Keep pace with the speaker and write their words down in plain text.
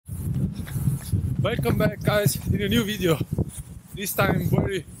Welcome back guys in a new video. This time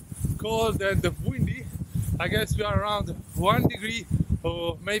very cold and windy. I guess we are around 1 degree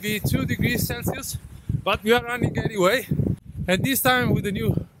or maybe 2 degrees Celsius, but we are running anyway. And this time with the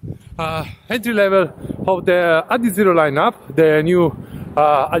new entry level of the Adizero lineup, the new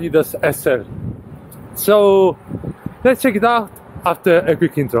Adidas Adizero. So let's check it out after a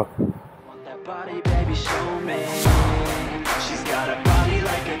quick intro.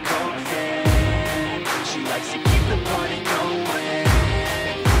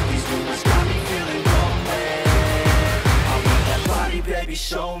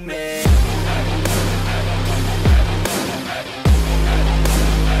 Show me.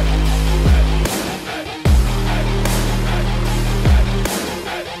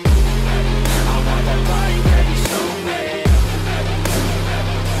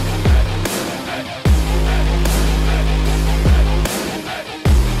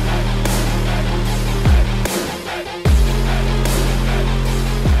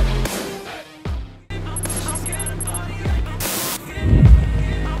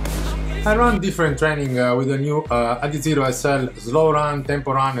 I run different training with the new Adizero SL, slow run,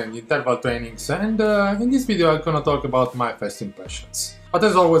 tempo run and interval trainings, and in this video I'm gonna talk about my first impressions. But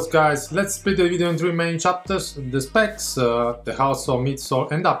as always guys, let's split the video in 3 main chapters: the specs, the outsole,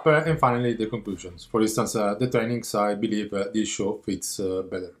 midsole and upper, and finally the conclusions. For instance, the trainings, I believe this shoe fits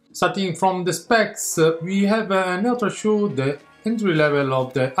better. Starting from the specs, we have a neutral shoe, the entry level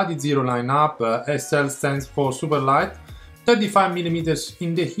of the Adizero lineup. SL stands for super light, 35mm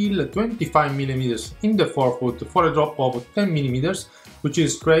in the heel, 25mm in the forefoot for a drop of 10mm, which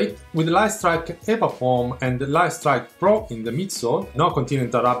is great, with Light Strike Eva Foam and Light Strike Pro in the midsole, no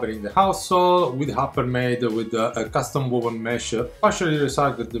continental rubber in the outsole, with upper made with a custom woven mesh, partially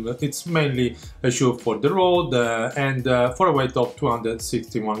recycled. It's mainly a shoe for the road and for a weight of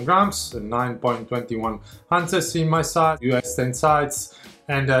 261 grams, 9.21 ounces in my size, US 10 size.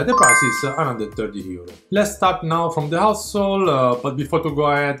 And the price is around €30. Let's start now from the outsole, but before to go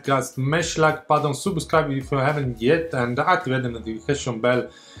ahead guys, smash like button, subscribe if you haven't yet, and activate the notification bell.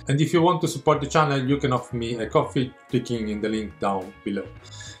 And if you want to support the channel, you can offer me a coffee clicking in the link down below.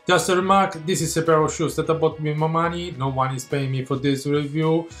 Just a remark, this is a pair of shoes that I bought with my money, no one is paying me for this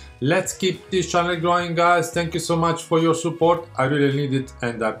review. Let's keep this channel growing guys, thank you so much for your support, I really need it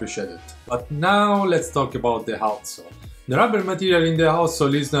and I appreciate it. But now let's talk about the outsole. The rubber material in the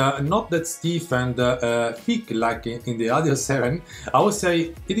outsole is not that stiff and thick like in the Adidas 7. I would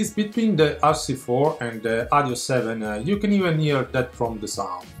say it is between the RC4 and the Adidas 7. You can even hear that from the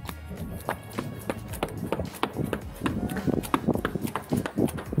sound.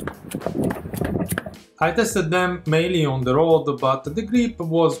 I tested them mainly on the road, but the grip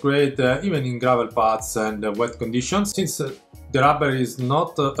was great even in gravel paths and wet conditions. Since the rubber is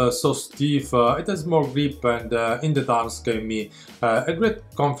not so stiff, it has more grip, and in the turns gave me a great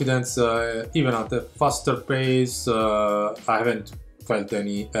confidence even at a faster pace. I haven't felt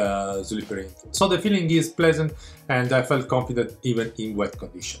any slippery. So the feeling is pleasant and I felt confident even in wet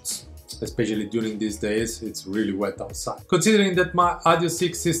conditions. Especially during these days, it's really wet outside. Considering that my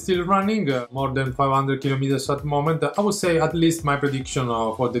Asics is still running, more than 500 kilometers at the moment, I would say at least my prediction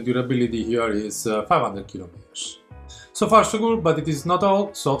for the durability here is 500 kilometers. So far so good, but it is not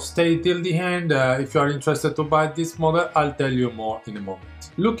all, so stay till the end. If you are interested to buy this model, I'll tell you more in a moment.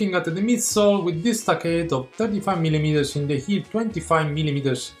 Looking at the midsole, with this stockade of 35mm in the heel,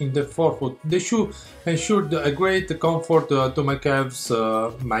 25mm in the forefoot, the shoe ensured a great comfort to my calves.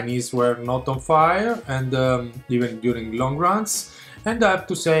 My knees were not on fire, and even during long runs. And I have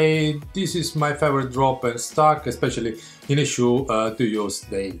to say, this is my favorite drop and stock, especially in a shoe to use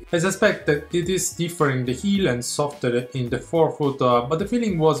daily. As expected, it is stiffer in the heel and softer in the forefoot, but the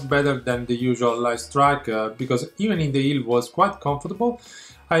feeling was better than the usual Light Strike, because even in the heel was quite comfortable.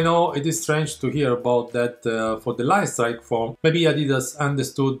 I know it is strange to hear about that for the Light Strike form. Maybe Adidas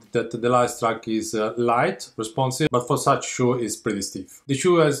understood that the Light Strike is light, responsive, but for such shoe is pretty stiff. The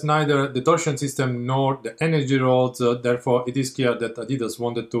shoe has neither the torsion system nor the energy rods, therefore it is clear that Adidas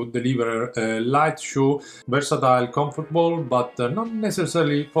wanted to deliver a light shoe, versatile, comfortable, but not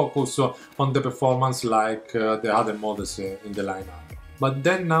necessarily focus on the performance like the other models in the lineup. But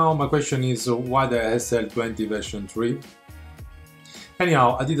then now my question is, why the SL20 version 3?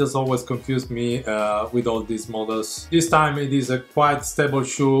 Anyhow, Adidas always confused me with all these models. This time it is a quite stable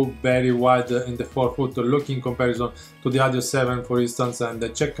shoe, very wide in the forefoot, look in comparison to the Adidas 7 for instance,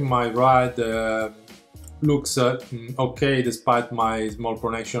 and check my ride looks okay despite my small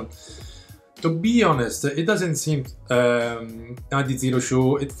pronation. To be honest, it doesn't seem Adizero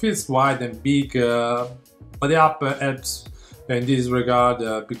shoe. It feels wide and big, but the upper helps in this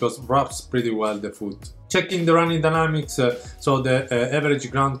regard because wraps pretty well the foot. Checking the running dynamics, so the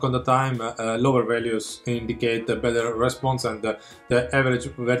average ground contact time, lower values indicate a better response, and the average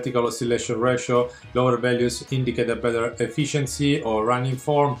vertical oscillation ratio, lower values indicate a better efficiency or running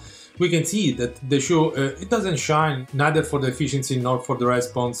form. We can see that the shoe, it doesn't shine neither for the efficiency nor for the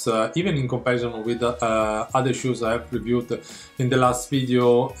response, even in comparison with other shoes I have reviewed in the last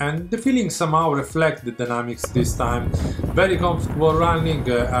video, and the feeling somehow reflect the dynamics this time. Very comfortable running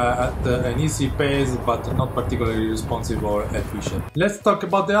at an easy pace, but not particularly responsive or efficient. Let's talk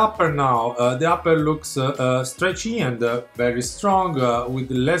about the upper now. The upper looks stretchy and very strong,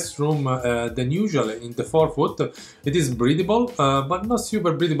 with less room than usual in the forefoot. It is breathable, but not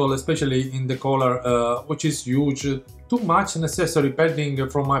super breathable, especially in the collar, which is huge. Too much necessary padding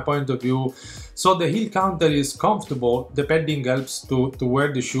from my point of view. So the heel counter is comfortable, the padding helps to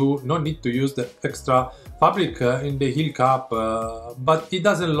wear the shoe, no need to use the extra fabric in the heel cap, but it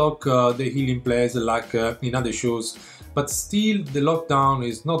doesn't lock the heel in place like in other shoes. But still the lockdown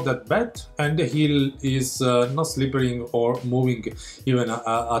is not that bad, and the heel is not slippering or moving even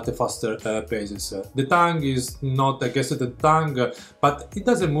at a faster paces. The tongue is not a gasketed tongue, but it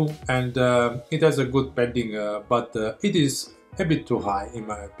doesn't move, and it has a good padding, but it is a bit too high in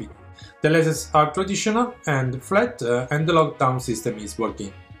my opinion. The laces are traditional and flat, and the lockdown system is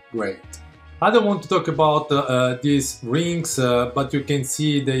working great. I don't want to talk about these rings, but you can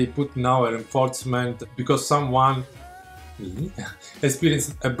see they put now a reinforcement because someone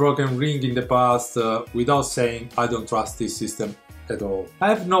experienced a broken ring in the past without saying I don't trust this system at all. I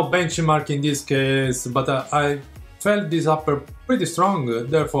have no benchmark in this case, but I felt this upper pretty strong,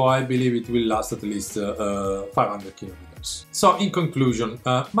 therefore I believe it will last at least 500 kilometers. So in conclusion,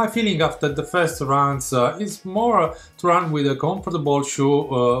 my feeling after the first runs is more to run with a comfortable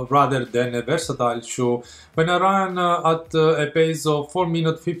shoe rather than a versatile shoe. When I run at a pace of 4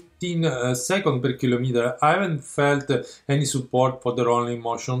 minutes 15 seconds per kilometer, I haven't felt any support for the rolling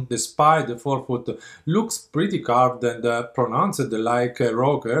motion, despite the forefoot looks pretty carved and pronounced like a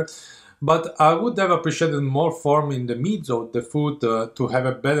rocker. But I would have appreciated more form in the midsole of the foot to have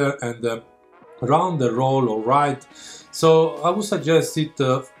a better and rounder roll or ride. So I would suggest it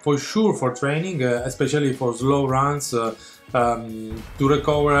for sure for training, especially for slow runs, to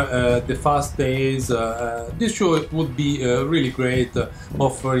recover the fast days. This shoe would be really great,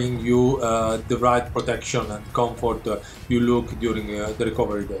 offering you the right protection and comfort you look during the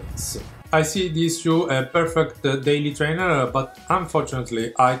recovery days. I see this shoe a perfect daily trainer, but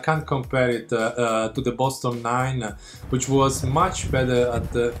unfortunately I can't compare it to the Boston 9, which was much better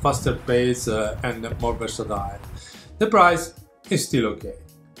at a faster pace and more versatile. The price is still okay.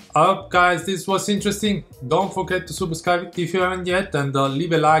 I hope guys this was interesting. Don't forget to subscribe if you haven't yet, and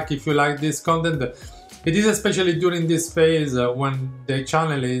leave a like if you like this content. It is especially during this phase when the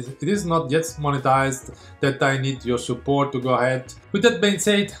channel is not yet monetized that I need your support to go ahead. With that being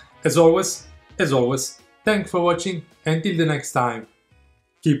said, as always, thanks for watching. Until the next time,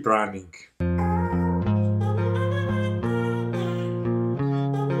 keep running.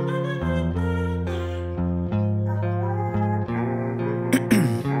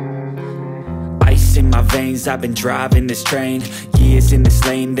 In my veins, I've been driving this train, years in this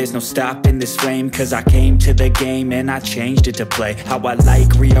lane, there's no stopping this flame. Cause I came to the game and I changed it to play how I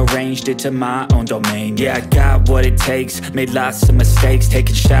like, rearranged it to my own domain. Yeah, I got what it takes, made lots of mistakes,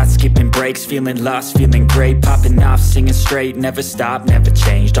 taking shots, skipping breaks, feeling lost, feeling great, popping off, singing straight, never stopped, never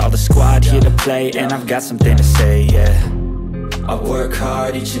changed. All the squad here to play, and I've got something to say, yeah. I work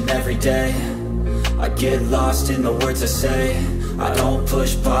hard each and every day, I get lost in the words I say. I don't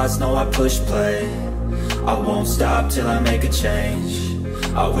push pause, no I push play. I won't stop till I make a change.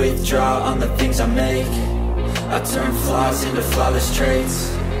 I withdraw on the things I make. I turn flaws into flawless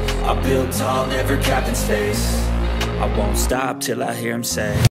traits. I build tall, never capped in space. I won't stop till I hear him say